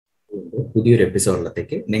പുതിയൊരു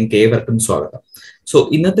എപ്പിസോഡിലേക്ക് നിങ്ങൾക്ക് ഏവർക്കും സ്വാഗതം. സോ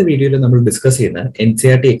ഇന്നത്തെ വീഡിയോയിൽ നമ്മൾ ഡിസ്കസ് ചെയ്യുന്നത്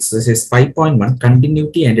NCERT exercise 5.1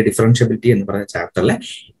 continuity and differentiability എന്ന് പറയുന്ന ചാപ്റ്ററിലെ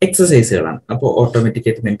എക്സസൈസുകളാണ്. അപ്പോൾ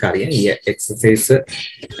ഓട്ടോമാറ്റിക്കായിട്ട് നിങ്ങൾക്ക് അറിയാം ഈ എക്സസൈസ്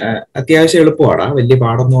അത്യാവശ്യം എളുപ്പമാണ്, വലിയ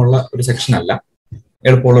പാടൊന്നുമുള്ള ഒരു സെക്ഷൻ അല്ല,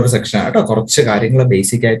 എളുപ്പമുള്ള ഒരു സെക്ഷനാണ് കേട്ടോ. കുറച്ച് കാര്യങ്ങൾ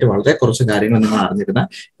ബേസിക് ആയിട്ട് വളരെ കുറച്ച് കാര്യങ്ങൾ നിങ്ങൾ അറിഞ്ഞിരുന്നാൽ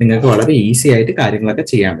നിങ്ങൾക്ക് വളരെ ഈസി ആയിട്ട് കാര്യങ്ങളൊക്കെ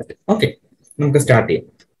ചെയ്യാൻ പറ്റും. ഓക്കെ, നമുക്ക് സ്റ്റാർട്ട് ചെയ്യാം.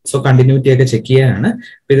 സോ കണ്ടിന്യൂറ്റി ഒക്കെ ചെക്ക് ചെയ്യാനാണ്.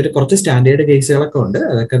 അപ്പൊ ഇതിൽ കുറച്ച് സ്റ്റാൻഡേർഡ് കേസുകളൊക്കെ ഉണ്ട്,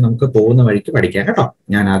 അതൊക്കെ നമുക്ക് പോകുന്ന വഴിക്ക് പഠിക്കാം കേട്ടോ.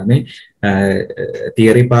 ഞാൻ ആദ്യമേ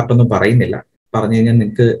തിയറി പാർട്ടൊന്നും പറയുന്നില്ല. പറഞ്ഞു കഴിഞ്ഞാൽ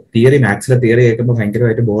നിങ്ങൾക്ക് മാത്സിലെ തിയറി കേൾക്കുമ്പോൾ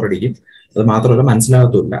ഭയങ്കരമായിട്ട് ബോറടിക്കും. അത് മാത്രമല്ല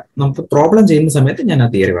മനസ്സിലാകത്തുമില്ല. നമുക്ക് പ്രോബ്ലം ചെയ്യുന്ന സമയത്ത് ഞാൻ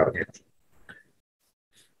ആ തിയറി പറഞ്ഞുതരാം.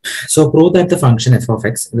 So prove that the function f of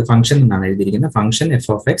x, the function എന്നാണ് എഴുതിയിരിക്കുന്നത്. ഫംഗ്ഷൻ f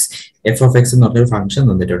of x എന്ന് പറഞ്ഞൊരു ഫംഗ്ഷൻ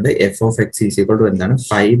തന്നിട്ടുണ്ട്. f of x is equal to എന്താണ്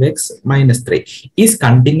 5x minus 3 is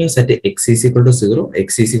continuous at x is equal to 0,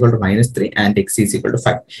 x is equal to minus 3 and x is equal to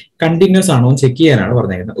 5. Continuous ആണോ check ചെയ്യാനാണ്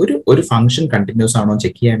പറഞ്ഞിരിക്കുന്നത്. ഒരു function continuous ആണോ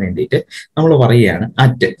check ചെയ്യാൻ വേണ്ടിയിട്ട് നമ്മൾ പറയുകയാണ്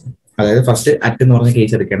അറ്റ്, അതായത് ഫസ്റ്റ് അറ്റ് എന്ന് പറഞ്ഞ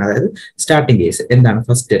കേസ് എടുക്കുകയാണ്. അതായത് സ്റ്റാർട്ടിംഗ് കേസ് എന്താണ്,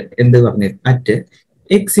 ഫസ്റ്റ് എന്ത് പറഞ്ഞു, at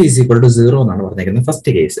X is equal to 0 എന്നാണ് പറഞ്ഞിരിക്കുന്നത്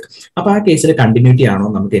ഫസ്റ്റ് കേസ്. അപ്പൊ ആ കേസിൽ കണ്ടിന്യൂറ്റി ആണോ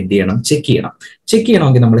നമുക്ക് എന്ത് ചെയ്യണം, ചെക്ക് ചെയ്യണം. ചെക്ക്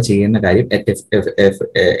ചെയ്യണമെങ്കിൽ നമ്മൾ ചെയ്യുന്ന കാര്യം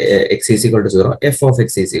X is equal to 0, F of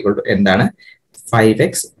X is equal to എന്താണ്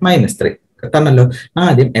 5x minus 3 തന്നല്ലോ.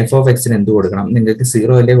 ആദ്യം എഫ് ഓഫ് എക്സിന് എന്ത് കൊടുക്കണം, നിങ്ങൾക്ക്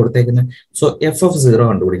 0 അല്ലേ കൊടുത്തേക്കുന്നത്. സോ എഫ് ഓഫ്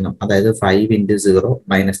 0 കണ്ടുപിടിക്കണം. അതായത് 5 × 0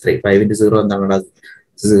 - 3. 5 × 0 എന്താണ്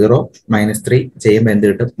 0 - 3 ചെയ്യുമ്പോൾ എന്ത്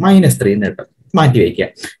കിട്ടും, -3 എന്ന് കിട്ടും. മാറ്റി വയ്ക്കുക.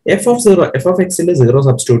 എഫ് ഓഫ് എക്സിൽ 0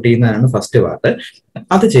 സബ്സ്റ്റിറ്റ്യൂട്ട് ചെയ്യുന്നതാണ് ഫസ്റ്റ് പാർട്ട്.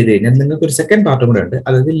 അത് ചെയ്ത് കഴിഞ്ഞാൽ നിങ്ങൾക്ക് ഒരു സെക്കൻഡ് പാർട്ടും കൂടെ ഉണ്ട്,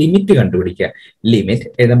 അതായത് ലിമിറ്റ് കണ്ടുപിടിക്കുക. ലിമിറ്റ്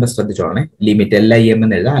എഴുതുമ്പോൾ ശ്രദ്ധിച്ചോളണേ, ലിമിറ്റ് LIM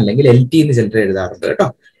എന്ന് എഴുതാം, അല്ലെങ്കിൽ LT എന്ന് ചിലർ എഴുതാറുണ്ട് കേട്ടോ.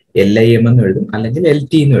 LIM എന്ന് എഴുതും, അല്ലെങ്കിൽ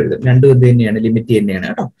LT എന്ന് എഴുതും, രണ്ടും ഇത് തന്നെയാണ്, ലിമിറ്റ് തന്നെയാണ്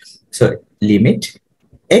കേട്ടോ. So limit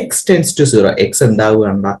x tense to 0, X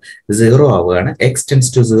എന്താവുകയാണ് 0 ആവുകയാണ്. x tense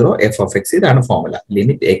to 0 F of X, ഇതാണ് formula.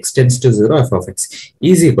 Limit x tense to 0 F of X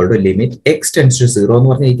is equal to limit x tense to 0 എന്ന്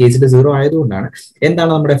പറഞ്ഞാൽ ഈ കേസിൽ 0 ആയതുകൊണ്ടാണ്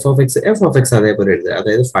എന്താണ് നമ്മുടെ എഫ് ഓഫ് എക്സ് അതേപോലെ എഴുതുക,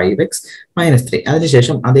 അതായത് 5x minus 3.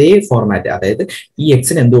 അതിനുശേഷം അതേ ഫോർമാറ്റ്, അതായത് ഈ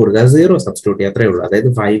എക്സിന് എന്ത് കൊടുക്കുക, 0 സബ്സ്റ്റിറ്റ്യൂട്ട് ചെയ്യുക, അത്രേ ഉള്ളൂ.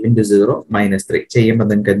 അതായത് 5 × 0 - 3 ചെയ്യുമ്പോൾ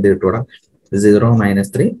നിങ്ങൾക്ക് എന്ത് കിട്ടൂടാ, 0 -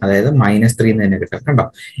 3, അതായത് -3 എന്ന് തന്നെ കിട്ടും കണ്ടോ.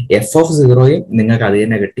 എഫ് ഓഫ് 0യും നിങ്ങൾക്ക് അത്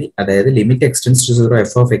തന്നെ കിട്ടി, അതായത് limit x tense to 0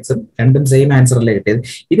 F of എക്സും രണ്ടും സെയിം ആൻസർ അല്ലേ കിട്ടിയത്.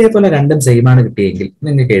 ഇതേപോലെ രണ്ടും സെയിം ആണ് കിട്ടിയെങ്കിൽ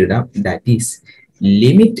നിങ്ങൾക്ക് എഴുതാം that is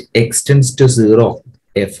limit x tense to 0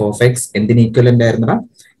 F of X എന്തിന് ഈക്വലന്റ് ആയിരുന്നടാ,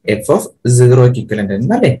 എഫ് ഓഫ് 0ക്ക് ഈക്വലന്റ്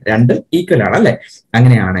ആയിരുന്നു അല്ലേ, രണ്ടും ഈക്വൽ ആണ് അല്ലേ.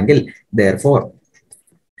 അങ്ങനെയാണെങ്കിൽ therefore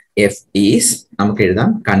എഫ് ഈസ് നമുക്ക്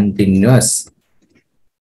എഴുതാം continuous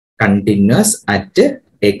at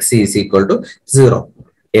x is equal to 0.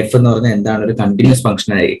 F എന്ന് പറഞ്ഞാൽ എന്താണ്, ഒരു കണ്ടിന്യൂസ് ഫംഗ്ഷൻ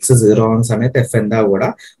ആണ്. എക്സ് 0 ആവുന്ന സമയത്ത് എഫ് എന്താ കൂടെ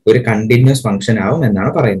ഒരു കണ്ടിന്യൂസ് ഫംഗ്ഷൻ ആവും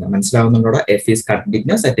എന്നാണ് പറയുന്നത്. മനസ്സിലാവുന്നുണ്ടോ? F is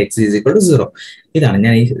continuous at x is equal to 0. ഇതാണ്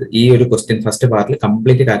ഞാൻ ഈ ഒരു ക്വസ്റ്റ്യൻ ഫസ്റ്റ് പാർട്ടിൽ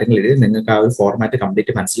കംപ്ലീറ്റ് കാര്യങ്ങൾ എഴുതി നിങ്ങൾക്ക് ആ ഒരു ഫോർമാറ്റ്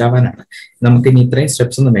കംപ്ലീറ്റ് മനസ്സിലാവാനാണ്. നമുക്ക് ഇനി ഇത്രയും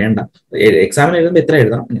സ്റ്റെപ്സ് ഒന്നും വേണ്ട, എക്സാമിന് എഴുതുമ്പോൾ ഇത്ര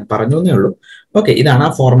എഴുതാം, ഞാൻ പറഞ്ഞു എന്നേ ഉള്ളൂ. ഓക്കെ, ഇതാണ്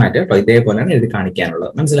ആ ഫോർമാറ്റ് കേട്ടോ. ഇതേപോലെയാണ് എഴുതി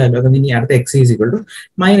കാണിക്കാനുള്ളത്. മനസ്സിലായല്ലോ? അത് ഇനി അടുത്ത x is equal to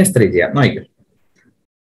 -3 ചെയ്യാം. നോക്കിക്കോ,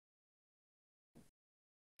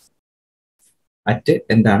 അറ്റ്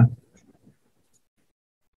എന്താണ്,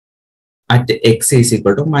 at x is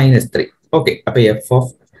equal to -3. Okay, അപ്പൊ എഫ് ഓഫ്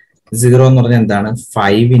 0 എന്ന് പറഞ്ഞാൽ എന്താണ്,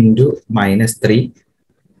 5 × -3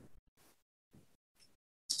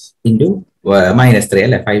 -3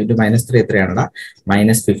 അല്ലെ. 5 × -3 എത്രയാണടാ,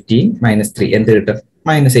 -15 -3 എന്ത് കിട്ടും,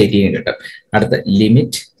 -18 കിട്ടും. അടുത്ത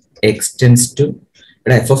limit x tense to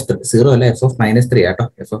F of 0 അല്ല, എഫ് ഓഫ് -3 ആട്ടോ,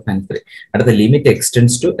 എഫ് ഓഫ് -3. അടുത്ത ലിമിറ്റ് x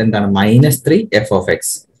ടെൻസ് ടു എന്താണ് -3 F of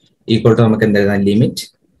X equal to നമുക്ക് എന്താ, ലിമിറ്റ്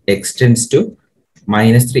x ടെൻസ് ടു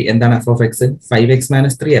 -3 എന്താണ് എഫ് ഓഫ് എക്സ് 5x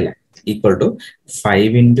 - 3 അല്ലേ, ഈക്വൽ ടു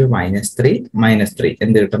 5 × -3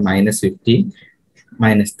 എന്ത് കിട്ടും, -15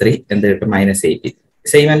 -3 എന്ത് കിട്ടും, -18.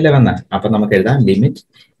 സെയിം അല്ലേ വന്ന. അപ്പൊ നമുക്ക് എഴുതാം limit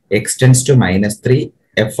x tense to -3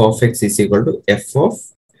 F of X is equal to F of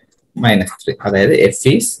 -3, അതായത് എഫ്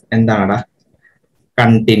ഈസ് എന്താണ്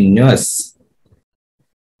continuous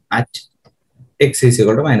at x is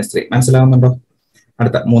equal to -3. മനസ്സിലാവുന്നുണ്ടോ?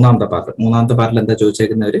 അടുത്ത മൂന്നാമത്തെ പാർട്ടിൽ എന്താ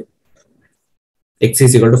ചോദിച്ചേക്കുന്നവര്, x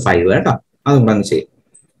is equal to 5 കേട്ടോ. അതും കൂടെ അങ്ങ് ചെയ്യും.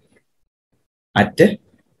 At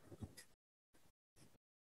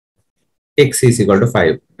x is equal to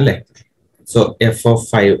 5 അല്ലെ. സോ എഫ് ഓഫ്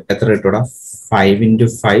 5 എത്ര കിട്ടൂടാ, 5 ×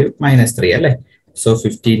 5 -3 അല്ലെ. സോ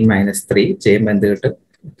 15 - 3 ചെയ്യുമ്പോൾ എന്ത് കിട്ടും,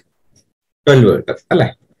 12 കിട്ടും അല്ലെ.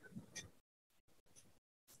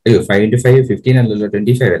 അയ്യോ, 5 × 5 15 അല്ലല്ലോ,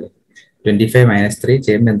 25 അല്ലേ. 25 - 3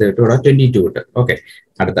 ചെയ്യുമ്പോൾ എന്ത് കിട്ടും, ഇവിടെ 22 കിട്ടും. ഓക്കെ,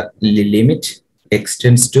 അടുത്ത limit x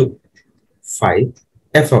tense to 5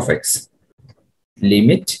 F of X,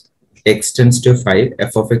 limit x tense to 5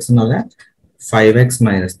 F of X എന്ന് പറഞ്ഞാൽ 5x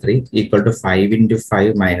minus 3 equal to 5 into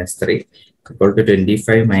 5 minus 3 equal to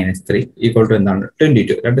 25 minus 3 equal to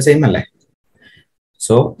 22. That's the same.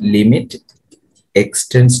 So limit x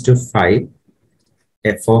tends to 5,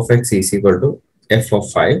 f of x is equal to f of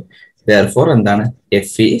 5. Therefore,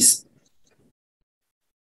 f is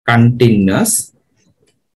continuous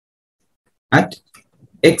at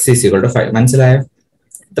x is equal to 5. മനസ്സിലായോ?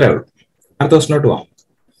 ഇത്രയേ ഉള്ളൂ. അടുത്ത ക്വസ്റ്റ്യനോട്ട് പോവാം.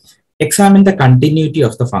 Examine the continuity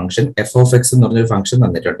of the function f of x എന്ന് പറഞ്ഞൊരു function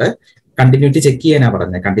തന്നിട്ടുണ്ട്. Continuity check ചെയ്യാനാ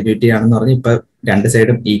പറഞ്ഞത്. കണ്ടിന്യൂറ്റി ആണെന്ന് പറഞ്ഞാൽ ഇപ്പൊ രണ്ട്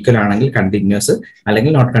സൈഡും ഈക്വൽ ആണെങ്കിൽ കണ്ടിന്യൂസ്,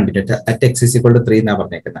 അല്ലെങ്കിൽ not continuous. At X is equal to 3 എന്നാ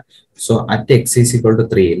പറഞ്ഞേക്കുന്നത്. So at X is equal to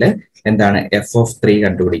 3 F of 3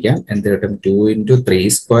 കണ്ടുപിടിക്കാം. എന്ത് കിട്ടും? 2 into 3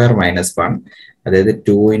 square minus 1, അതായത്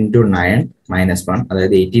 2 into 9 minus 1,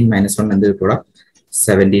 അതായത് 18 minus 1 എന്ത് കിട്ടൂടാ?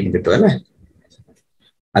 17 കിട്ടും അല്ലെ?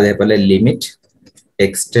 അതേപോലെ limit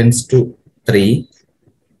x tends to 3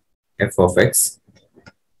 f of x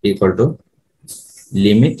equal to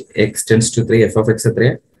limit x tends to 3 f of x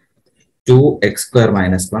 2x square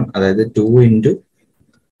minus 1, അതായത് 2 into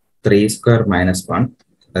 3 square minus 1,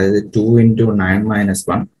 അതായത് 2 into 9 minus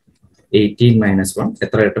 1, 18 minus 1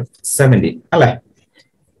 എത്ര കിട്ടും? 17 അല്ലേ?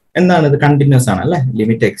 എന്താണ് ഇത്? കണ്ടിന്യൂസ് ആണ് അല്ലേ?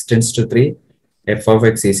 Limit x tends to 3 f of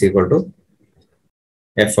x is equal to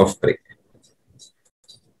f of 3.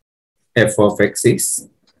 f of x is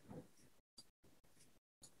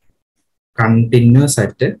continuous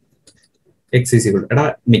at x is equal to, എടാ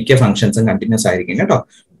മിക്ക ഫംഗ്ഷൻസും കണ്ടിന്യൂസ് ആയിരിക്കും കേട്ടോ.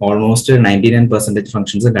 ഓൾമോസ്റ്റ് 99%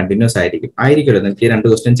 ഫംഗ്ഷൻസ് കണ്ടിന്യൂസ് ആയിരിക്കുമല്ലോ. നിങ്ങൾക്ക് ഈ രണ്ട്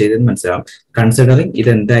ക്വസ്റ്റ്യൻ ചെയ്തത് മനസ്സിലാവും. കൺസിഡറിങ്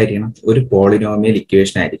ഇത് എന്തായിരിക്കണം? ഒരു പോളിനോമിയൽ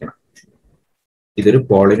ഇക്വേഷൻ ആയിരിക്കണം. ഇതൊരു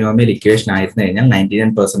പോളിനോമിയൽ ഇക്വേഷൻ ആയിരുന്നു കഴിഞ്ഞാൽ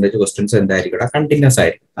 99% ക്വസ്റ്റ്യൻസ് എന്തായിരിക്കും? കണ്ടിന്യൂസ്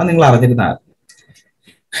ആയിരിക്കും. അത് നിങ്ങൾ അറിഞ്ഞിരുന്നാൽ.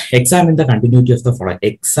 Examine the continuity of the following.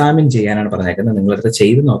 Examine ചെയ്യാനാണ് പറഞ്ഞേക്കുന്നത്. നിങ്ങളടുത്ത്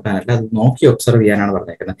ചെയ്ത് നോക്കാനല്ല, അത് നോക്കി ഒബ്സർവ് ചെയ്യാനാണ്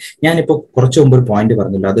പറഞ്ഞേക്കുന്നത്. ഞാനിപ്പോൾ കുറച്ച് മുമ്പ് ഒരു പോയിന്റ്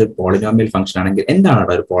പറഞ്ഞല്ലോ, അത് പോളിനോമിയൽ ഫംഗ്ഷൻ ആണെങ്കിൽ എന്താണ്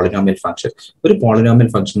ഒരു പോളിനോമിയൽ ഫംഗ്ഷൻ? ഒരു പോളിനോമിയൽ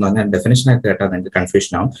ഫംഗ്ഷൻ എന്ന് പറഞ്ഞാൽ ഡെഫിനേഷൻ ആയിട്ട് കേട്ടാൽ നിങ്ങൾക്ക്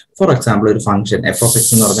കൺഫ്യൂഷൻ ആവും. ഫോർ എക്സാമ്പിൾ, ഒരു ഫംഗ്ഷൻ എഫ് ഓഫ്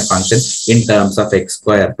എക്സ് എന്ന് പറഞ്ഞ function in terms of X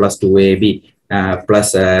square plus 2ab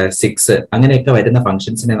plus 6 അങ്ങനെയൊക്കെ വരുന്ന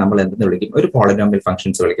ഫംഗ്ഷൻസിനെ നമ്മൾ എന്തെന്ന് വിളിക്കും? ഒരു പോളിനോമിയൽ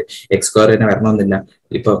ഫംഗ്ഷൻസ് വിളിക്കും. എക്സ് സ്ക്വയർ തന്നെ വരണമെന്നില്ല.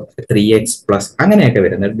 ഇപ്പൊ 3x പ്ലസ് അങ്ങനെയൊക്കെ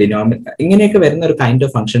വരുന്ന ഇങ്ങനെയൊക്കെ വരുന്ന ഒരു കൈൻഡ്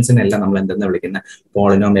ഓഫ് ഫംഗ്ഷൻസിനെല്ലാം നമ്മൾ എന്തെന്ന് വിളിക്കുന്ന?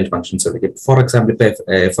 പോളിനോമിയൽ ഫംഗ്ഷൻസ് വിളിക്കും. ഫോർ എക്സാമ്പിൾ, ഇപ്പൊ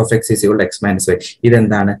F of X is equal to X minus Y.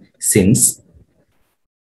 ഇതെന്താണ്? സിൻസ്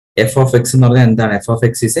എഫ് ഓഫ് എക്സ് എന്ന് പറഞ്ഞാൽ എന്താണ്? F of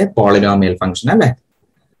X is A polynomial function അല്ലെ?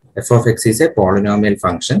 F of X is A polynomial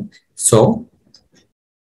function. So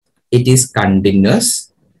it is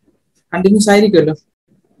continuous ആയിരിക്കുമല്ലോ.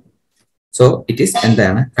 So it is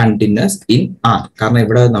എന്താണ്? Continuous in R. കാരണം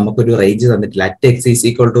ഇവിടെ നമുക്കൊരു റേഞ്ച് തന്നിട്ടില്ല. At X is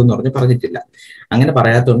equal to എന്ന് പറഞ്ഞിട്ടില്ല. അങ്ങനെ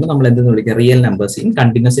പറയാത്തതുകൊണ്ട് നമ്മൾ എന്തെന്ന് വിളിക്കുക? Real numbers in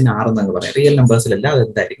continuous in R എന്നങ്ങ് പറയാം. റിയൽ നമ്പേഴ്സിലല്ല, അത്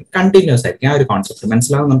എന്തായിരിക്കും? കണ്ടിന്യൂസ് ആയിരിക്കും. ആ ഒരു കോൺസെപ്റ്റ്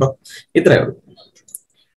മനസ്സിലാവുന്നുണ്ടോ? ഇത്രയേ ഉള്ളൂ.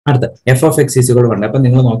 അടുത്ത F of X is equal to 1. അപ്പൊ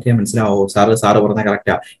നിങ്ങൾ നോക്കിയാൽ മനസ്സിലാവോ? സാറ് പറഞ്ഞ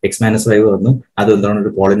കറക്റ്റാ. എക്സ് മൈനസ് 5 വന്നു. അത് എന്താണ്?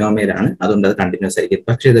 ഒരു പോളിനോമിയലാണ്. അതുകൊണ്ട് അത് കണ്ടിന്യൂസ് ആയിരിക്കും.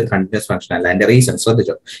 പക്ഷേ ഇതൊരു കണ്ടിന്യൂസ് ഫംഗ്ഷൻ അല്ല. അതിന്റെ റീസൺ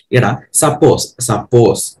ശ്രദ്ധിച്ചോ. ഇടാ,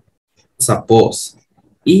 സപ്പോസ്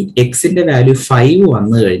ഈ എക്സിന്റെ വാല്യൂ 5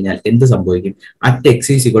 വന്നു കഴിഞ്ഞാൽ എന്ത് സംഭവിക്കും? At X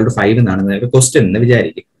is equal to 5 എന്നാണ് ക്വസ്റ്റ്യൻ എന്ന്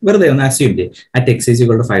വിചാരിക്കും. വെറുതെ ഒന്ന് അസ്യൂം ചെയ്യും. At X is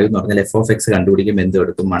equal to 5 എന്ന് പറഞ്ഞാൽ എഫ് ഓഫ് എക്സ് കണ്ടുപിടിക്കുമ്പോൾ എന്ത്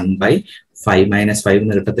എടുക്കും? 1/5 മൈനസ് 5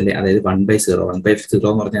 എന്ന് കിട്ടത്തില്ലേ? അതായത് 1/0.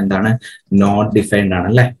 1/0 എന്ന് പറഞ്ഞാൽ എന്താണ്? നോട്ട് ഡിഫൈൻഡ് ആണ്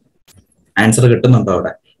അല്ലെ? ആൻസർ കിട്ടുന്നുണ്ടോ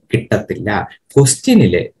അവിടെ? കിട്ടത്തില്ല.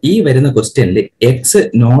 ക്വസ്റ്റ്യനില് ഈ വരുന്ന ക്വസ്റ്റ്യനിൽ എക്സ്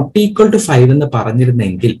നോട്ട് ഈക്വൽ ടു 5 എന്ന്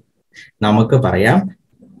പറഞ്ഞിരുന്നെങ്കിൽ നമുക്ക് പറയാം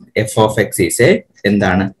F of X is A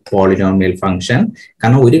എന്താണ്? Polynomial function.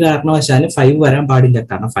 കാരണം ഒരു കാരണവശാലും 5 വരാൻ പാടില്ല.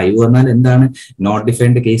 കാരണം 5 വന്നാൽ എന്താണ്? നോട്ട്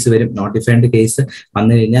ഡിഫൈൻഡ് കേസ് വരും. നോട്ട് ഡിഫൈൻഡ് കേസ്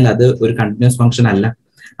വന്നു കഴിഞ്ഞാൽ അത് ഒരു കണ്ടിന്യൂസ് ഫംഗ്ഷൻ അല്ല.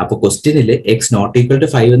 അപ്പൊ ക്വസ്റ്റ്യനിൽ എക്സ് നോട്ട് ഈക്വൽ ടു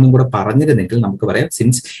 5 എന്നും കൂടെ പറഞ്ഞിരുന്നെങ്കിൽ നമുക്ക് പറയാം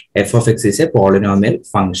since F of X is A polynomial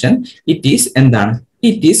function it is എന്താണ്?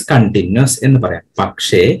 ഇറ്റ് ഈസ് കണ്ടിന്യൂസ് എന്ന് പറയാം.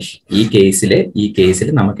 പക്ഷേ ഈ കേസിൽ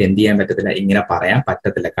നമുക്ക് എന്ത് ചെയ്യാൻ പറ്റത്തില്ല? ഇങ്ങനെ പറയാൻ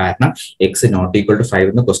പറ്റത്തില്ല. കാരണം എക്സ് നോട്ട് ഈക്വൽ ടു 5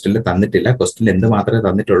 എന്ന് ക്വസ്റ്റ്യനിൽ തന്നിട്ടില്ല. ക്വസ്റ്റ്യനിൽ എന്ത് മാത്രമേ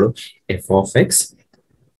തന്നിട്ടുള്ളൂ? F of X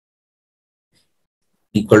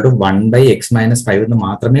equal to 1/x minus 5 എന്ന്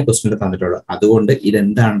മാത്രമേ ക്വസ്റ്റ്യനിൽ തന്നിട്ടുള്ളൂ. അതുകൊണ്ട്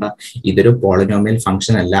ഇതെന്താണ്? ഇതൊരു പോളിനോമിയൽ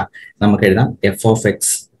ഫംഗ്ഷൻ അല്ല. നമുക്ക് എഴുതാം F of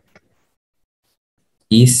X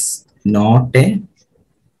is not A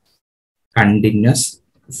continuous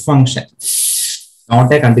function.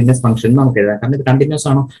 Not A continuous function നമുക്ക് എഴുതാം. കാരണം ഇത് കണ്ടിന്യൂസ്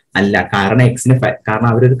ആണോ? അല്ല. കാരണം എക്സിന് കാരണം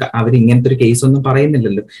അവർ ഇങ്ങനത്തെ ഒരു കേസ് ഒന്നും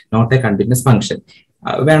പറയുന്നില്ലല്ലോ. Not A continuous function.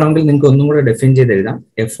 വേണമെങ്കിൽ നിങ്ങൾക്ക് ഒന്നും കൂടെ ഡിഫൈൻ ചെയ്ത് എഴുതാം.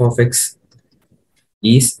 F of X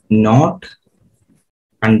is not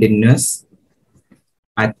continuous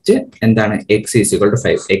at എന്താണ്? X is equal to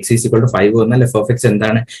 5. X is equal to 5 വന്നാൽ എഫ് ഓഫ് എക്സ്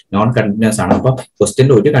എന്താണ്? നോട്ട് കണ്ടിന്യൂസ് ആണ്. അപ്പൊ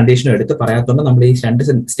ക്വസ്റ്റ്യനിൽ ഒരു കണ്ടീഷനും എടുത്ത് പറയാത്തതുകൊണ്ട് നമ്മൾ ഈ രണ്ട്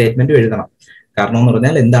സ്റ്റേറ്റ്മെന്റും എഴുതണം. കാരണം എന്ന്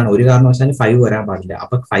പറഞ്ഞാൽ എന്താണ്, ഒരു കാരണവശാലും 5 വരാൻ പാടില്ല.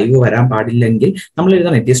 അപ്പൊ 5 വരാൻ പാടില്ലെങ്കിൽ നമ്മൾ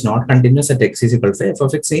എഴുതണം it is not continuous at X is equal to F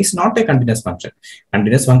of X is not A continuous function.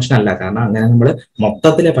 Continuous function അല്ല, കാരണം അങ്ങനെ നമ്മൾ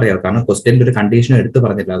മൊത്തത്തിലേ പറയാവൂ. കാരണം ക്വസ്റ്റ്യനിൽ ഒരു കണ്ടീഷൻ എടുത്ത്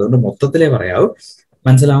പറഞ്ഞില്ല, അതുകൊണ്ട് മൊത്തത്തിലേ പറയാവൂ.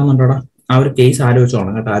 മനസ്സിലാവുന്നുണ്ടോടാ? ആ ഒരു കേസ്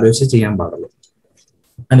ആലോചിച്ചോണം കേട്ടോ, ആലോചിച്ച് ചെയ്യാൻ പാടുള്ളൂ.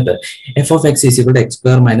 അടുത്ത് F of X is equal to X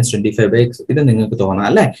square minus 25/x. ഇത് നിങ്ങൾക്ക് തോന്നാം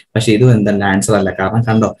അല്ലെ, പക്ഷെ ഇത് എന്തായാലും ആൻസർ അല്ല. കാരണം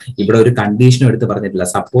കണ്ടോ, ഇവിടെ ഒരു കണ്ടീഷനും എടുത്ത് പറഞ്ഞിട്ടില്ല.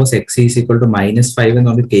 Suppose X is equal to -5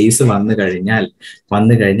 എന്നൊരു കേസ് വന്നു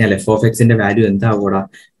കഴിഞ്ഞാൽ എഫ് ഓഫ് എക്സിന്റെ വാല്യൂ എന്താകൂടാ?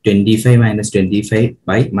 25 - 25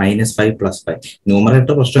 -5 + 5.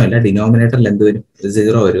 ന്യൂമറേറ്റർ പ്രശ്നമില്ല, ഡിനോമിനേറ്ററിൽ എന്ത് വരും?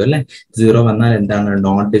 0 വരും അല്ലെ. 0 വന്നാൽ എന്താണ്?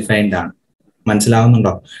 നോട്ട് ഡിഫൈൻഡ് ആണ്.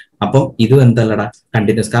 മനസ്സിലാവുന്നുണ്ടോ? അപ്പം ഇതും എന്തല്ലടാ?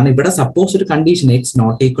 കണ്ടിന്യൂസ്. കാരണം ഇവിടെ സപ്പോസ് ഒരു condition X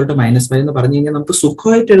not equal to -5 എന്ന് പറഞ്ഞു കഴിഞ്ഞാൽ നമുക്ക്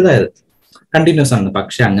സുഖമായിട്ട് എഴുതായത് കണ്ടിന്യൂസ് ആണ്.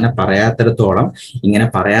 പക്ഷെ അങ്ങനെ പറയാത്തിടത്തോളം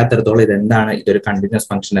ഇതെന്താണ്? ഇതൊരു കണ്ടിന്യൂസ്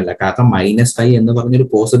ഫംഗ്ഷൻ അല്ല. കാരണം -5 എന്ന് പറഞ്ഞൊരു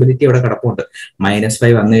പോസിബിലിറ്റി ഇവിടെ കിടപ്പുണ്ട്.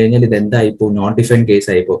 -5 വന്നു കഴിഞ്ഞാൽ ഇത് എന്തായിപ്പോ? നോട്ട് ഡിഫൈൻഡ് കേസ്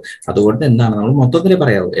ആയിപ്പോ. അതുകൊണ്ട് എന്താണ് നമ്മൾ മൊത്തത്തിൽ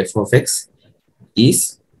പറയാവൂ, F of X is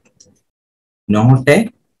not A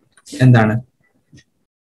എന്താണ്?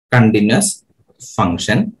 Continuous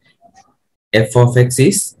function. F of X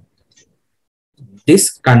is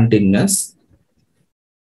discontinuous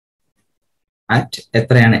at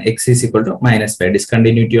എത്രയാണ്? X is equal to -5.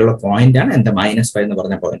 Discontinuity ഉള്ള പോയിന്റ് ആണ് എന്താ? -5 എന്ന്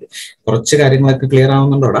പറഞ്ഞ പോയിന്റ്. കുറച്ച് കാര്യങ്ങളൊക്കെ ക്ലിയർ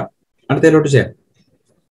ആവുന്നുണ്ടോടാ? അടുത്തതിലോട്ട് ചെയ്യാം.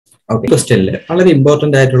 ഓക്കെ, ക്വസ്റ്റ്യനിൽ വളരെ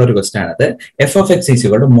ഇമ്പോർട്ടന്റ് ആയിട്ടുള്ള ഒരു ക്വസ്റ്റ്യൻ ആണ്. F of X is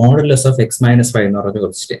equal to modulus of x - 5 എന്ന് പറഞ്ഞ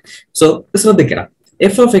ക്വസ്റ്റ്യൻ. സോ ശ്രദ്ധിക്കണം,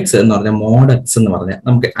 എഫ് ഓഫ് എക്സ് എന്ന് പറഞ്ഞാൽ മോഡ് എക്സ് എന്ന് പറഞ്ഞാൽ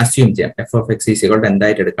നമുക്ക് അസ്യൂം ചെയ്യാം. F of X is equal to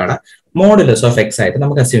എന്തായിട്ട് എടുക്കാടാ? മോഡുലസ് ഓഫ് എക്സ് ആയിട്ട്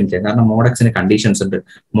നമുക്ക് അസ്യൂം ചെയ്യാം. കാരണം മോഡ് എക്സിന് കണ്ടീഷൻസ് ഉണ്ട്.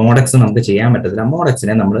 മോഡ് എക്സ് നമുക്ക് ചെയ്യാൻ പറ്റത്തില്ല, മോഡ്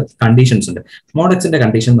എക്സിനെ നമ്മൾ കണ്ടീഷൻസ് ഉണ്ട്. മോഡ് എക്സിന്റെ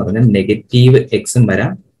കണ്ടീഷൻ എന്ന് പറഞ്ഞാൽ നെഗറ്റീവ് എക്സും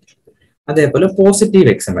വരാം, അതേപോലെ പോസിറ്റീവ്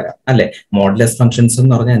എക്സും വരാം അല്ലെ. മോഡുലസ് ഫംഗ്ഷൻസ്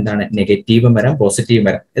എന്ന് പറഞ്ഞാൽ എന്താണ്? നെഗറ്റീവും വരാം, പോസിറ്റീവും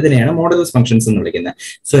വരാം. ഇതിനെയാണ് മോഡുലസ് ഫംഗ്ഷൻസ് എന്ന് വിളിക്കുന്നത്.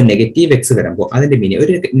 സോ നെഗറ്റീവ് എക്സ് വരുമ്പോൾ അതിന്റെ മീനിങ്,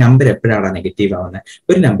 ഒരു നമ്പർ എപ്പോഴാണ് നെഗറ്റീവ് ആവുന്നത്?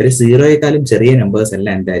 ഒരു നമ്പർ 0യേക്കാളും ചെറിയ നമ്പേഴ്സ്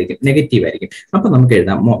എല്ലാം എന്തായിരിക്കും? നെഗറ്റീവ് ആയിരിക്കും. അപ്പൊ നമുക്ക്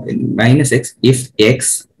എഴുതാം -x if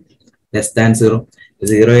X less than 0.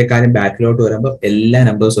 0യേക്കാളും ബാക്കിലോട്ട് വരുമ്പോൾ എല്ലാ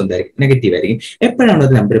നമ്പേഴ്സും എന്തായിരിക്കും? നെഗറ്റീവ് ആയിരിക്കും. എപ്പോഴാണ്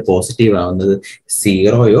ഒരു നമ്പർ പോസിറ്റീവ് ആവുന്നത്?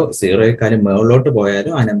 0യേക്കാളും മുകളിലോട്ട്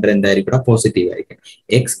പോയാലും ആ നമ്പർ എന്തായിരിക്കും? പോസിറ്റീവ് ആയിരിക്കും.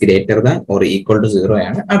 X greater than or equal to 0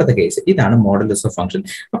 ആണ് അടുത്ത കേസ്. ഇതാണ് മോഡുലസ് ഓഫ് ഫംഗ്ഷൻ.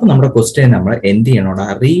 അപ്പൊ നമ്മുടെ ക്വസ്റ്റ്യൻ നമ്മൾ എന്ത് ചെയ്യണോടാ?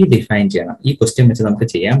 റീഡിഫൈൻ ചെയ്യണം. ഈ ക്വസ്റ്റ്യൻ വെച്ച് നമുക്ക്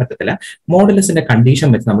ചെയ്യാൻ പറ്റത്തില്ല. മോഡുലസിന്റെ കണ്ടീഷൻ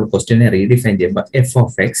വെച്ച് നമ്മൾ ക്വസ്റ്റ്യനെ റീഡിഫൈൻ ചെയ്യുമ്പോൾ F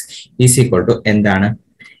of X is equal to എന്താണ്?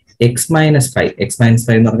 x -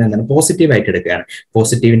 5 എന്ന് പറഞ്ഞാൽ എന്താണ്? പോസിറ്റീവ് ആയിട്ട് എടുക്കുകയാണ്.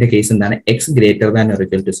 പോസിറ്റീവിന്റെ കേസ് എന്താണ്? X greater than or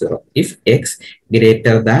equal to 0. If X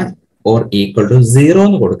greater than or equal to 0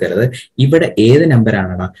 എന്ന് കൊടുക്കരുത്. ഇവിടെ ഏത് നമ്പർ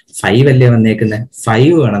ആണോ? 5 അല്ലേ വന്നേക്കുന്നത്?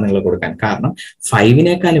 5 വേണം നിങ്ങൾ കൊടുക്കാൻ. കാരണം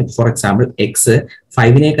 5നേക്കാളും, ഫോർ എക്സാമ്പിൾ എക്സ്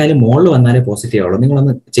 5നേക്കാളും മുകളിൽ വന്നാലേ പോസിറ്റീവ് ആവുള്ളൂ.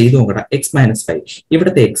 നിങ്ങളൊന്ന് ചെയ്തു നോക്കട്ടെ. x - 5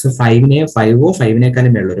 ഇവിടുത്തെ എക്സ്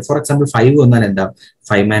 5നേക്കാളും മേളിൽ വരും. ഫോർ എക്സാമ്പിൾ 5 വന്നാൽ എന്താ?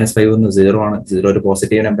 5 - 5 ഒന്ന് 0 ആണ്. 0 ഒരു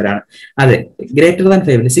പോസിറ്റീവ് നമ്പർ ആണ്. അതെ, ഗ്രേറ്റർ ദാൻ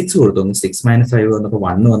 5 6 കൊടുത്തു. 6 - 5 വന്നപ്പോൾ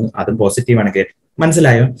 1 വന്നു, അതും പോസിറ്റീവ് ആണ്.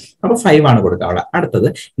 മനസ്സിലായോ? അപ്പൊ 5 ആണ് കൊടുക്കുക. അടുത്തത്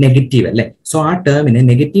നെഗറ്റീവ് അല്ലെ. സോ ആ ടേമിന്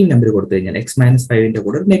നെഗറ്റീവ് നമ്പർ കൊടുത്തു കഴിഞ്ഞാൽ x - 5ന്റെ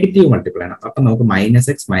കൂടെ ഒരു നെഗറ്റീവ് മൾട്ടിപ്പിൾ ആണ്. അപ്പൊ നമുക്ക് -x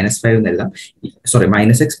 - 5 എന്ന് എഴുതാം. സോറി,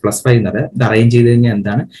 -x + 5 എന്നത് ഇത് അറേഞ്ച് ചെയ്ത് കഴിഞ്ഞാൽ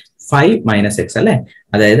എന്താണ്? 5 - x അല്ലെ.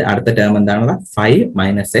 അതായത് അടുത്ത ടേം എന്താണ്?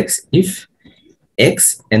 5 - x ഇഫ്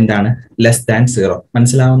എക്സ് എന്താണ്? Less than 0.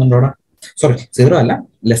 മനസ്സിലാവുന്നുണ്ടോടാ? സോറി, 0 അല്ല,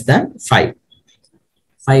 ലെസ് ദാൻ 5.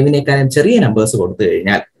 5നേക്കാളും ചെറിയ നമ്പേഴ്സ് കൊടുത്തു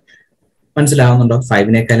കഴിഞ്ഞാൽ, മനസ്സിലാവുന്നുണ്ടോ?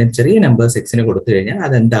 5നേക്കാളും ചെറിയ നമ്പേഴ്സ് എക്സിന് കൊടുത്തു കഴിഞ്ഞാൽ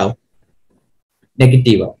അതെന്താവും?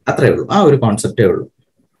 നെഗറ്റീവ് ആവും. അത്രേ ഉള്ളൂ. ആ ഒരു കോൺസെപ്റ്റേ ഉള്ളൂ.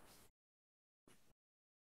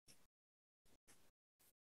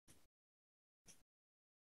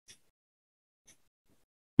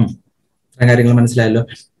 കാര്യങ്ങൾ മനസ്സിലായല്ലോ.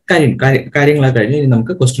 കാര്യങ്ങളൊക്കെ കഴിഞ്ഞ് ഇനി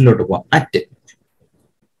നമുക്ക് ക്വസ്റ്റ്യനിലോട്ട് പോവാം. At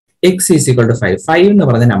x is equal to 5. 5 എന്ന്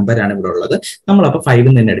പറഞ്ഞ നമ്പറാണ് ഇവിടെ ഉള്ളത്. നമ്മളപ്പോൾ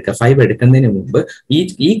 5 തന്നെ എടുക്കുക. 5 എടുക്കുന്നതിന് മുമ്പ്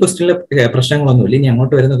ഈ ക്വസ്റ്റ്യനിലെ പ്രശ്നങ്ങളൊന്നുമില്ല. ഇനി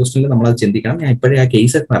അങ്ങോട്ട് വരുന്ന ക്വസ്റ്റ്യനിൽ നമ്മളത് ചിന്തിക്കണം. ഞാൻ ഇപ്പോഴേ ആ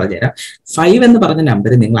കേസ് പറഞ്ഞുതരാം. 5 എന്ന് പറഞ്ഞ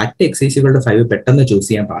നമ്പർ നിങ്ങൾ at x is equal to 5 പെട്ടെന്ന് ചൂസ്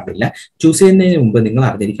ചെയ്യാൻ പാടില്ല. ചൂസ് ചെയ്യുന്നതിന് മുമ്പ് നിങ്ങൾ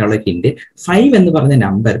അറിഞ്ഞിരിക്കാനുള്ള ഹിന്റ്, 5 എന്ന് പറഞ്ഞ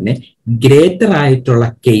നമ്പറിന് ഗ്രേറ്റർ ആയിട്ടുള്ള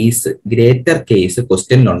ഗ്രേറ്റർ കേസ്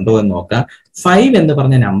ക്വസ്റ്റ്യനിൽ ഉണ്ടോ എന്ന് നോക്കുക. 5 എന്ന്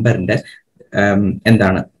പറഞ്ഞ നമ്പറിന്റെ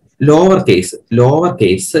എന്താണ്? ലോവർ കേസ്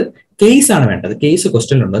ആണ് വേണ്ടത്. കേസ്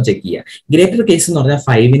ക്വസ്റ്റ്യൻ ഉണ്ടോ ചെക്ക് ചെയ്യുക. ഗ്രേറ്റർ കേസ് എന്ന് പറഞ്ഞാൽ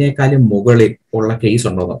 5നേക്കാളും മുകളിൽ ഉള്ള കേസ്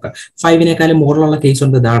ഉണ്ടോ നോക്കാം. 5നേക്കാളും മുകളിലുള്ള കേസ്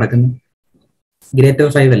ഉണ്ട്, ഇതാ കിടക്കുന്നു. ഗ്രേറ്റർ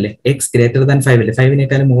 5 അല്ലേ, എക്സ് ഗ്രേറ്റർ ദാൻ 5 അല്ലേ,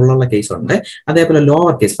 5നേക്കാളും മുകളിലുള്ള കേസ് ഉണ്ട്. അതേപോലെ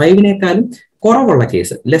ലോവർ കേസ് 5നേക്കാളും കുറവുള്ള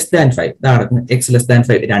കേസ് ലെസ് ദാൻ 5, ഇതാ കിടക്കുന്നു. എക്സ് ലെസ് ദാൻ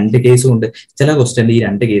 5 രണ്ട് കേസും ഉണ്ട്. ചില ക്വസ്റ്റ്യനിൽ ഈ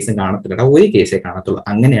രണ്ട് കേസും കാണത്തില്ല, ഒരു കേസേ കാണത്തുള്ളൂ.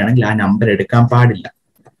 അങ്ങനെയാണെങ്കിൽ ആ നമ്പർ എടുക്കാൻ പാടില്ല.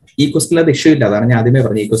 ഈ ക്വസ്റ്റ്യനിൽ അത് ഇഷ്യൂ ഇല്ല. അതാണ് ഞാൻ ആദ്യമേ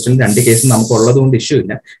പറഞ്ഞു, ഈ ക്വസ്റ്റ്യനിൽ രണ്ട് കേസും നമുക്ക് ഉള്ളത് കൊണ്ട് ഇഷ്യൂ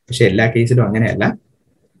ഇല്ല. പക്ഷെ എല്ലാ കേസിലും അങ്ങനെയല്ല.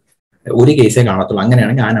 ഒരു കേസേ കാണത്തുള്ളൂ.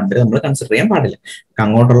 അങ്ങനെയാണെങ്കിൽ ആ നമ്പർ നമ്മൾ കൺസിഡർ ചെയ്യാൻ പാടില്ല.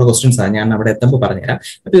 അങ്ങോട്ടുള്ള ക്വസ്റ്റ്യൻസ് ആണ് ഞാൻ അവിടെ എത്തുമ്പോൾ പറഞ്ഞുതരാം.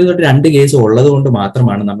 അപ്പൊ ഇതുകൊണ്ട് 2 കേസ് ഉള്ളത് കൊണ്ട്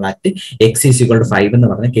മാത്രമാണ് നമ്മൾ at X is equal to 5 എന്ന്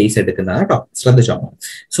പറഞ്ഞ കേസ് എടുക്കുന്നത് കേട്ടോ. ശ്രദ്ധിച്ചോ.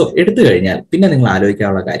 സോ എടുത്തു കഴിഞ്ഞാൽ പിന്നെ നിങ്ങൾ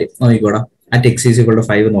ആലോചിക്കാനുള്ള കാര്യം നോക്കിക്കോടാ. At X is equal to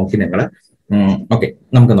 5 നോക്കി നിങ്ങൾ ഓക്കെ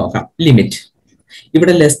നമുക്ക് നോക്കാം. ലിമിറ്റ്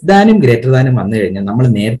ഇവിടെ ലെസ് ദാനും ഗ്രേറ്റർ ദാനും വന്നു കഴിഞ്ഞാൽ നമ്മൾ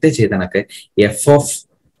നേരത്തെ ചെയ്ത കണക്ക് എഫ് ഓഫ്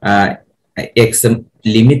എക്സും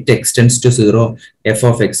limit x tends to 0 F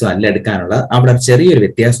of എക്സും അല്ല എടുക്കാനുള്ള അവിടെ ചെറിയൊരു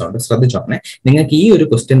വ്യത്യാസമുണ്ട്. ശ്രദ്ധിച്ചോണേ. നിങ്ങൾക്ക് ഈ ഒരു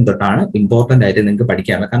ക്വസ്റ്റ്യൻ തൊട്ടാണ് ഇമ്പോർട്ടന്റ് ആയിട്ട് നിങ്ങൾക്ക്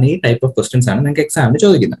പഠിക്കാനുള്ളത്. കാരണം ഈ ടൈപ്പ് ഓഫ് ക്വസ്റ്റ്യൻസ് ആണ് നിങ്ങൾക്ക് എക്സാമിന്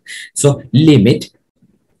ചോദിക്കുന്നത്. So limit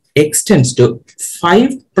x tends to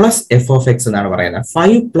 5 plus F of X എന്നാണ് പറയുന്നത്.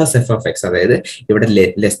 5 പ്ലസ് എഫ് ഓഫ് എക്സ്, അതായത് ഇവിടെ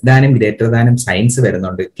ലെസ് ദാനും ഗ്രേറ്റർ ദാനും സൈൻസ്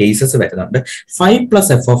വരുന്നുണ്ട്, കേസസ് വരുന്നുണ്ട്. 5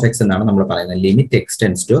 പ്ലസ് എഫ് ഓഫ് എക്സ് എന്നാണ് നമ്മൾ പറയുന്നത്. ലിമിറ്റ്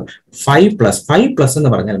എക്സ്റ്റെൻസ് ടു 5 പ്ലസ്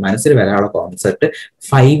എന്ന് പറഞ്ഞാൽ മനസ്സിൽ വരാനുള്ള കോൺസെപ്റ്റ്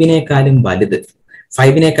 5-നേക്കാളും വലുത്.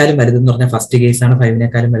 5-നേക്കാളും വലുത് എന്ന് പറഞ്ഞാൽ ഫസ്റ്റ് കേസ് ആണ്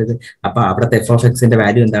 5-നേക്കാളും വലുത്. അപ്പൊ അവിടുത്തെ എഫ് ഓഫ് എക്സിന്റെ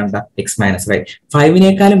വാല്യൂ എന്താണ്? X minus 5.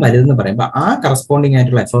 5-നേക്കാളും വലുത് എന്ന് പറയുമ്പോൾ ആ കറസ്പോണ്ടിങ്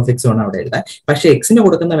ആയിട്ടുള്ള എഫ് ഓഫ് എക്സ് ആണ് അവിടെ എഴുതാൻ. പക്ഷെ എക്സിന്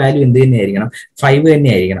കൊടുക്കുന്ന വാല്യൂ എന്ത് തന്നെയായിരിക്കണം? 5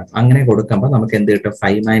 തന്നെയായിരിക്കണം. അങ്ങനെ കൊടുക്കുമ്പോൾ നമുക്ക് എന്ത് കിട്ടും?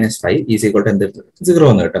 5 മൈനസ് 5 ഈസ് ഈക്വൽ ടു എന്ത്? 0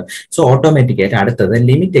 എന്ന് കിട്ടും. സോ ഓട്ടോമാറ്റിക് ആയിട്ട് അടുത്തത്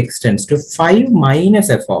limit x tends to 5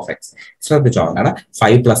 minus F of X. ശ്രദ്ധിച്ചോളാം.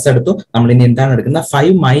 5 പ്ലസ് എടുത്തു, നമ്മൾ ഇനി എന്താണ് എടുക്കുന്നത്?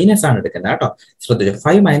 5 മൈനസ് ആണ് എടുക്കുന്നത് കേട്ടോ. ശ്രദ്ധിച്ചു.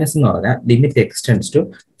 5 മൈനസ് എന്ന് പറഞ്ഞാൽ limit x tends to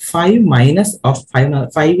 5 minus of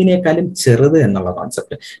 5-നേക്കാളും ചെറുത് എന്നുള്ള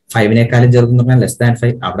കോൺസെപ്റ്റ്. 5-നേക്കാളും ചെറുത് എന്ന് പറഞ്ഞാൽ ലെസ് ദാൻ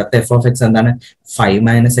 5. അവിടുത്തെ എഫ് ഓഫ് എക്സ് എന്താണ്? 5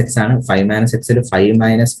 മൈനസ് എക്സ് ആണ്. 5 മൈനസ് എക്സിൽ 5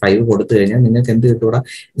 മൈനസ് 5 കൊടുത്തു കഴിഞ്ഞാൽ നിങ്ങൾക്ക് എന്ത് കിട്ടൂടാ?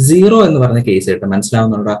 0 എന്ന് പറഞ്ഞ കേസ് കിട്ടും.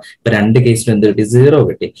 മനസ്സിലാവുന്നുണ്ടോ? ഇപ്പൊ 2 കേസിലും എന്ത് കിട്ടി? 0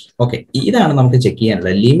 കിട്ടി. ഓക്കെ, ഇതാണ് നമുക്ക് ചെക്ക്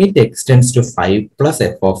ചെയ്യാനുള്ളത്. Limit x tends to 5 plus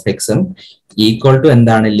F of എക്സും ഈക്വൽ ടു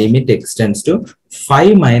എന്താണ്? Limit x tends to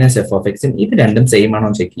 5 minus F of എക്സും. ഇത് രണ്ടും സെയിം ആണോ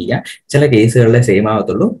ചെക്ക് ചെയ്യുക. ചില കേസുകളിലെ സെയിം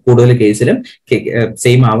ആവത്തുള്ളൂ, കൂടുതൽ കേസിലും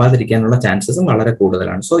സെയിം ആവാതിരിക്കാനുള്ള ചാൻസസും വളരെ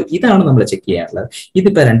കൂടുതലാണ്. സോ ഇതാണ് നമ്മൾ ചെക്ക് ചെയ്യാനുള്ളത്.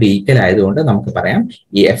 ഇതിപ്പോ രണ്ട് ഈക്വൽ ആയതുകൊണ്ട് നമുക്ക് പറയാം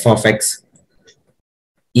ഈ F of X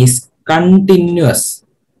is continuous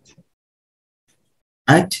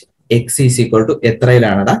at X is equal to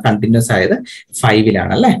എത്രയിലാണടാ continuous ആയത്?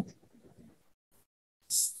 5-ലാണ് അല്ലേ?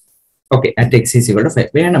 Okay, at X is equal to 5.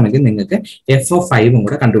 വേണമെങ്കിൽ നിങ്ങൾക്ക് എഫ് ഓഫ് 5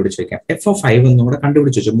 കൂടെ കണ്ടുപിടിച്ച് വെക്കാം. എഫ് ഓഫ് 5 ഒന്നും കൂടെ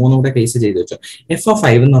കണ്ടുപിടിച്ച് വെച്ചു, 3 കൂടെ കേസ് ചെയ്ത് വെച്ചു. എഫ് ഓഫ്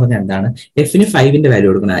 5 എന്ന് പറഞ്ഞാൽ എന്താണ്? എഫിന് 5-ന്റെ വാല്യൂ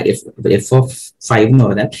കൊടുക്കുന്ന എഫ് ഓഫ് 5 എന്ന്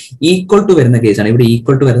പറഞ്ഞാൽ ഈക്വൽ ടു വരുന്ന കേസാണ്. ഇവിടെ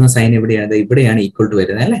ഈക്വൽ ടു വരുന്ന സൈൻ എവിടെയാണ്? ഇവിടെയാണ് ഈക്വൽ ടു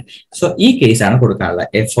വരുന്നത് അല്ലേ? സോ ഈ കേസാണ് കൊടുക്കാനുള്ളത്.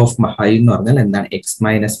 എഫ് ഓഫ് 5 എന്ന് പറഞ്ഞാൽ എന്താണ്? X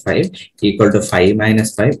minus 5 equal to 5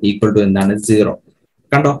 minus 5 equal to എന്താണ്? 0.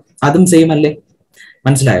 കണ്ടോ? അതും സെയിം അല്ലേ?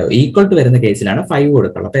 മനസ്സിലായോ? ഈക്വൽ ടു വരുന്ന കേസിലാണ് 5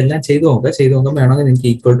 കൊടുക്കുള്ളൂ. അപ്പൊ എല്ലാം ചെയ്തു നോക്കുമ്പോൾ വേണമെങ്കിൽ നിങ്ങൾക്ക്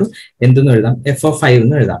ഈക്വൽ ടു എന്തെന്ന് എഴുതാം? എഫ് ഓഫ് 5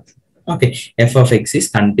 എന്ന് എഴുതാം. Okay, F of X is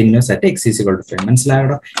continuous at X is equal to 5.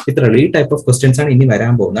 മനസ്സിലായോ? ഇത്രയുള്ളൂ. ഈ ടൈപ്പ് ഓഫ് ക്വസ്റ്റ്യൻസ് ആണ് ഇനി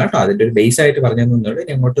വരാൻ പോകുന്നത് കേട്ടോ. അതിന്റെ ഒരു ബേസ് ആയിട്ട് പറഞ്ഞു തന്നുള്ളൂ.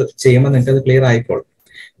 ഇനി അങ്ങോട്ട് ചെയ്യുമ്പോൾ നിങ്ങൾക്ക് അത് ക്ലിയർ ആയിക്കോളും.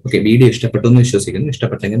 ഓക്കെ, വീഡിയോ ഇഷ്ടപ്പെട്ടു എന്ന് വിശ്വസിക്കുന്നു.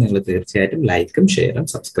 ഇഷ്ടപ്പെട്ടെങ്കിൽ നിങ്ങൾ തീർച്ചയായിട്ടും ലൈക്കും ഷെയറും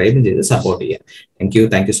സബ്സ്ക്രൈബും ചെയ്ത് സപ്പോർട്ട് ചെയ്യുക.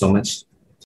 Thank you so much.